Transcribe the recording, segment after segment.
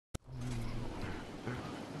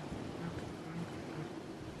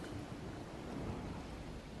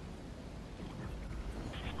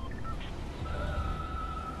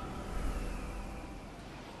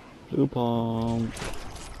으방.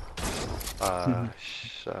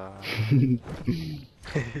 아싸.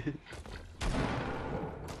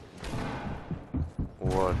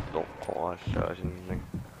 우와, 너 고아싸 진네.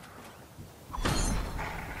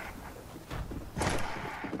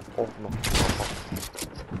 너.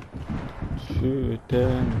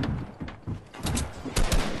 슈텐.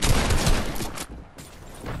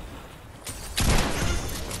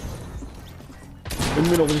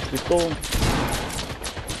 은밀 어디 있어?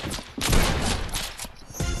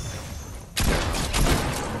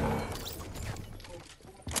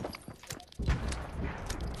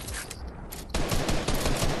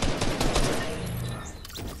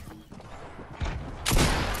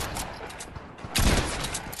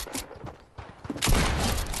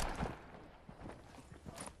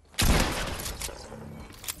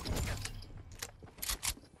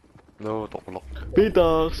 No, doklok.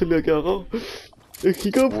 Beter, silja ako. Ik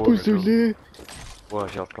kijk op poeselie. Waar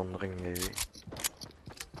is jouw verandering mee?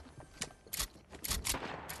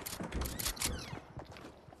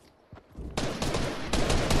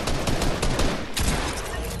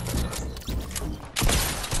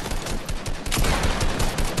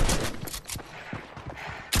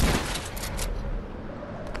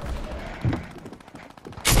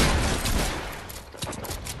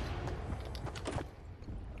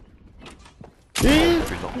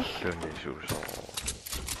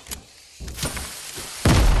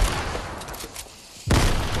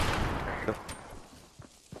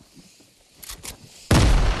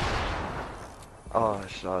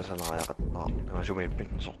 Saan ajakat tämä sumipin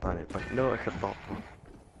sohtaan ei päin. No ehkä tappu.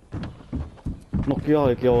 Nog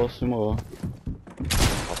jälkeen jos mä.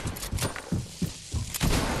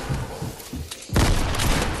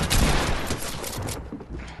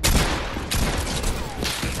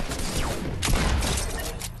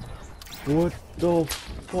 What the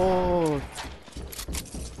fuck?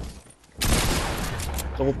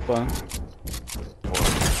 Troppa.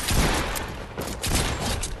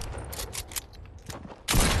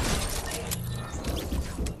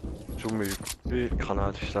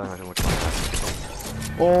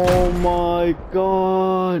 Oh my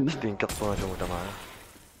god! Stinkat på som utan här.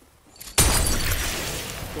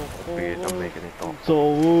 Pidä meikä niitä on.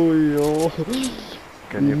 Joo.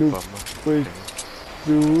 Kenippa mä.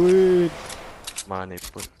 Sweet. Mä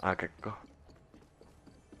nippun. Äkekko.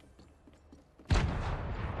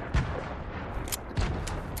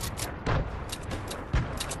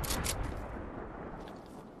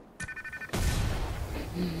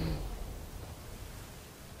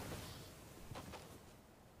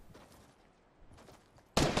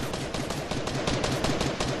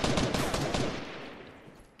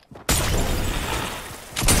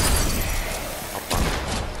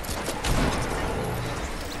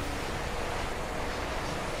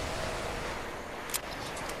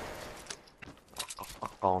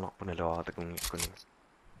 Kauna på nilo ata kun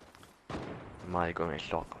mai ko ngi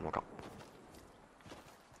sok mo ka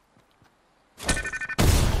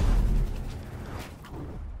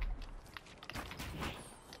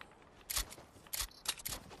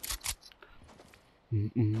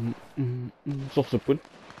Softapun.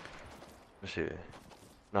 Se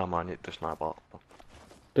nama ni tu sniper.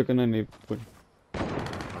 Takana ni pun.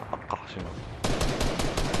 Akka sino.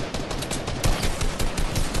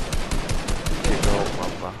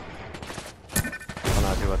 Apa?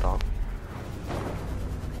 Kana juga tahu.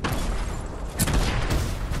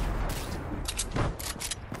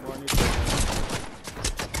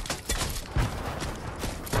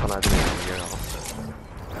 Kana juga dia.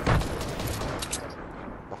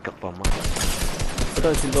 Oke, pama. Kita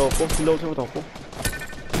sindaw sama tapo.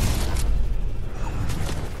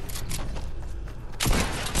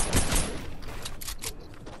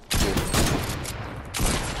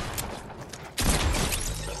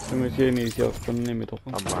 Sini siapa nih itu?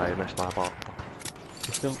 Amai mes apa?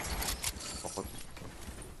 Siapa?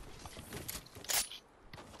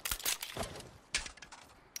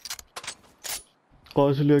 Kau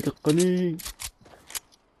asli agak kani.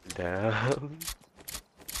 Dah.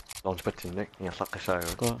 Launch pad sini yang sakit saya.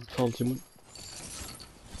 Kau sal sih mun.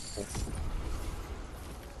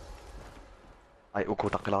 Ai uku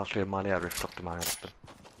tak kelas le mali arif tak temang dokter.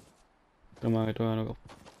 Temang itu anak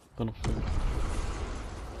kan.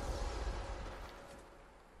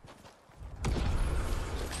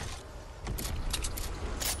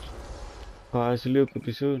 Kau asli aku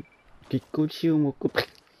pisau kikku cium aku.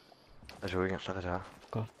 Ajo yang sakit saya.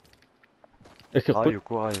 Kau.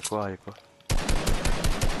 Ayuku.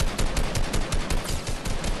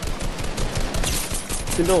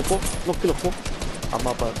 Tindaw po, nokilok po.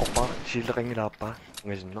 Ama pa opa, sila kang ilapa.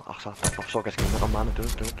 Ngayon no, aksa tapos so kasi nakamano tuh.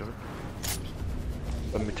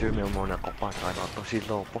 Med tyve med måneder går bare dig op og sige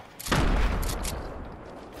lov på.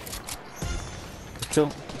 그쵸?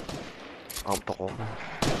 아무도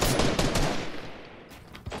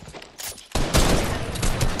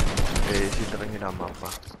시드랑이란 말봐.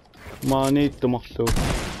 많이 뜨먹소.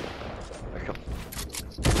 이렇게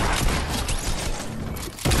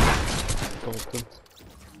떠먹고.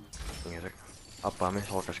 녀석. 아빠면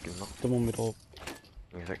소가시킨다. 뜨먹미로.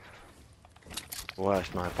 녀석. 뭐야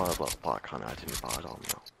스나이퍼가 바카나 지금 바라면.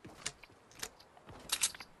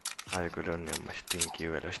 아이고 그런 놈 스팅기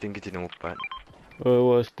왜 스팅기지는 못 봐.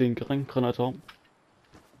 스팅크랑 그나죠.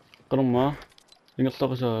 그럼 뭐?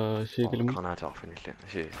 인가싸가서 시기를 가나죠 피니시.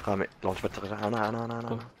 시 다음에 런치 배터가 하나.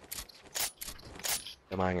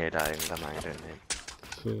 대망이다 대망이네.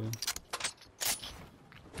 그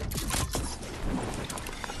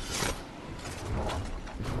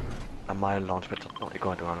아마일 런치 배터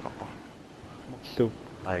이거 하는 거 봐. 쑥.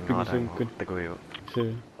 아이 나다. 그거요.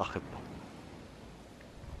 그 빡해.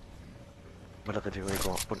 뭐라 그러지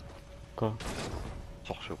이거 가.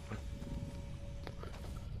 속수.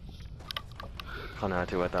 가나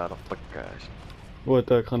지와 따라 빡가시.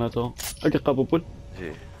 뭐다 그나죠. 아게 까부분?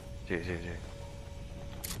 지.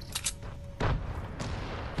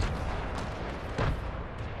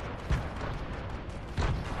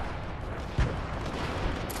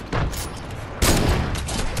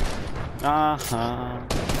 아하.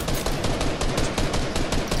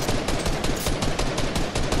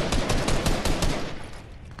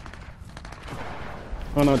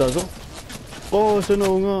 하나 다죠?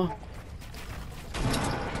 신호응아.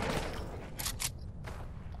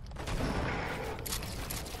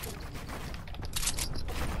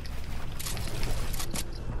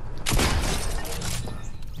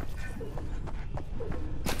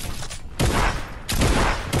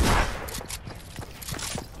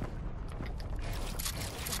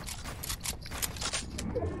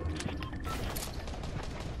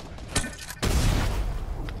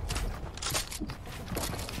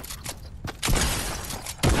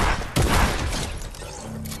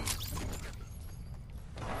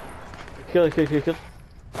 켜.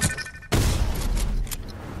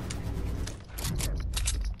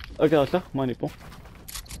 오케이, 왔어? 많이 뽕.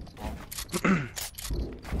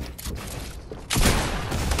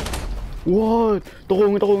 우와,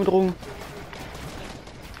 떠공.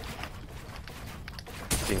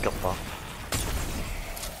 띵겼다.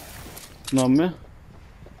 남매?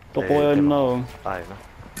 떠고야 했나? 아이나.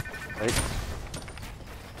 에이.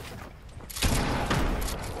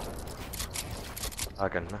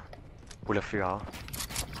 아겠나? 불려피야.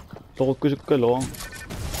 떠고 끄집끌러.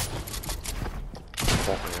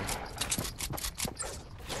 먹네.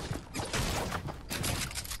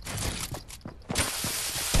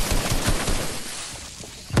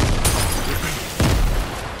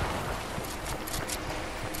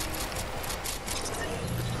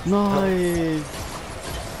 나이스.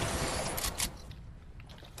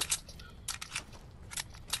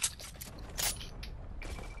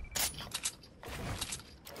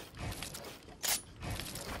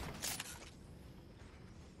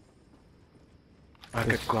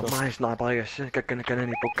 Kekua mais na paikassa,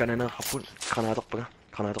 kekkenekäneni pukkanena hapun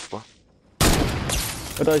kanatokpa.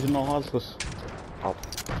 Etäisin on haskas. Au.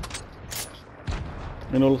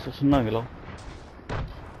 En ollut se näkillä.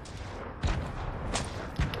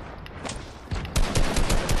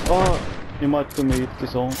 I matchen med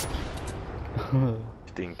Ittisson.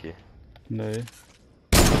 Stinky. Nej.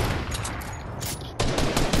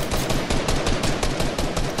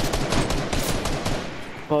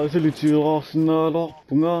 Pääseli tyyrasna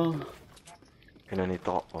loppunga. Enäni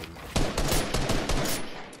tappam.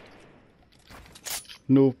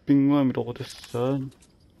 Nuppinga mitä odessaan.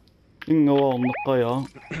 Inga varnakkaja.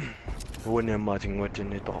 Vuonen maatin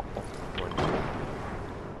vuotin tappam.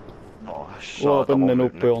 Vapenne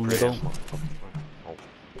nuppi on mitä.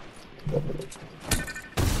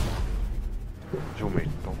 Zoomit.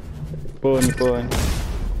 Põin.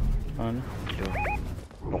 Aina.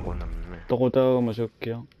 Onko nämä? Toko täymäs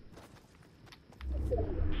jokkia.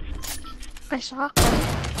 Ai saa.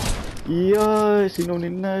 Jaa, sinun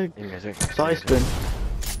niin näin. Saisten.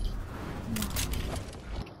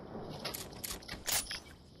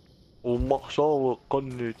 Maksaa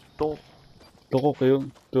kannittaa. Toko kayo,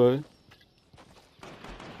 tuo.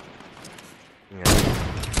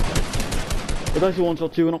 Etäisi one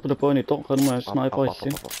shot siunok pada põin ito, kan mä sniper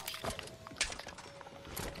issin.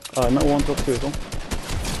 Na one shot siuto.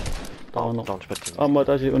 Taunok. Mä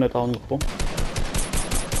etäisi une taunokpo.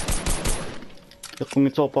 Ja kun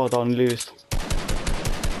nyt sopaa taun liis.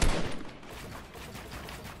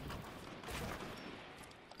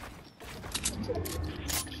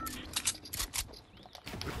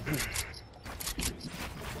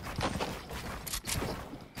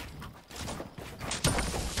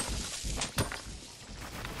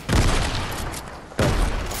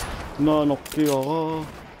 나 넣기가.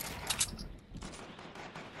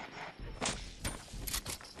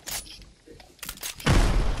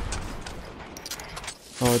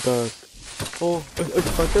 der...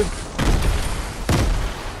 faktisk.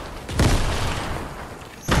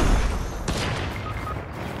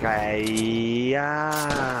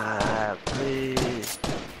 Ja, please.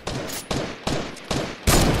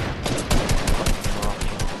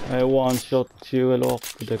 one shot 20 eller op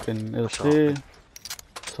på det kan. Eller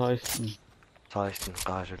 16. 16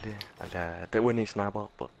 garage lige. Eller det var en sniper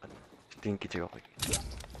på. Stinker til op.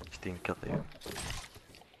 Stinker det.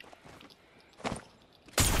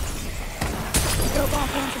 Jeg var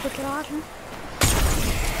bare på garagen.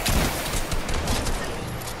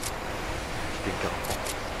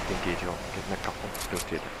 Stinker til op. Kan man kappe. Det er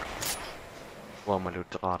det. Hvor man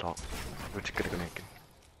løber ret op. Nu skal det gå ikke.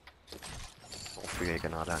 Hvorfor jeg ikke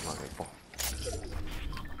er der nok på.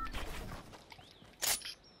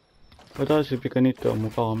 Edasi pikanite on mu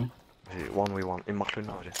kaami. 1v1 ei maksa nüüd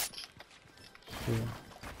naasi.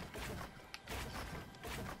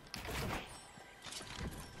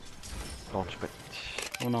 Launchpad.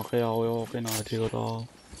 Una hea joo penaltiga taha.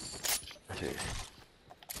 See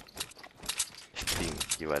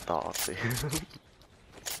stinkiva taasi.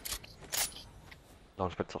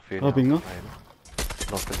 Launchpad saab veel. Abinga?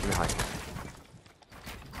 Launchpad behind.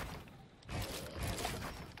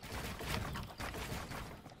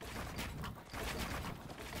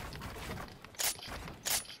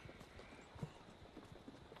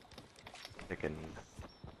 Again.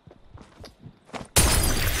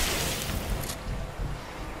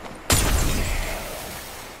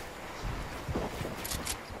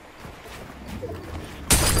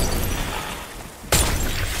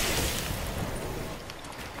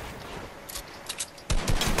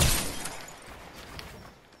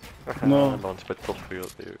 No. Launchpad top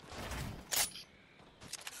field, dude.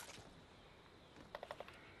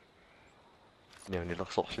 Ja, niillä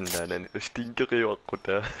soksin näin stinkeri akku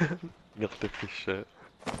tää. Jättefische.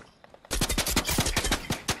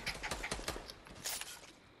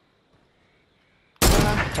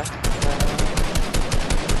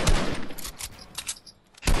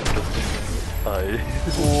 Ai.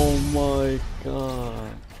 Oh my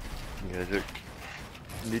god. Ja, se...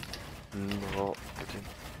 Nyt... No...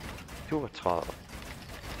 What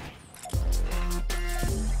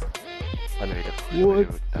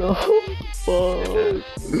the fuck?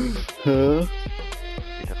 Huh?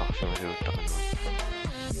 Mitä kahsama se uutta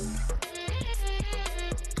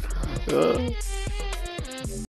Ja.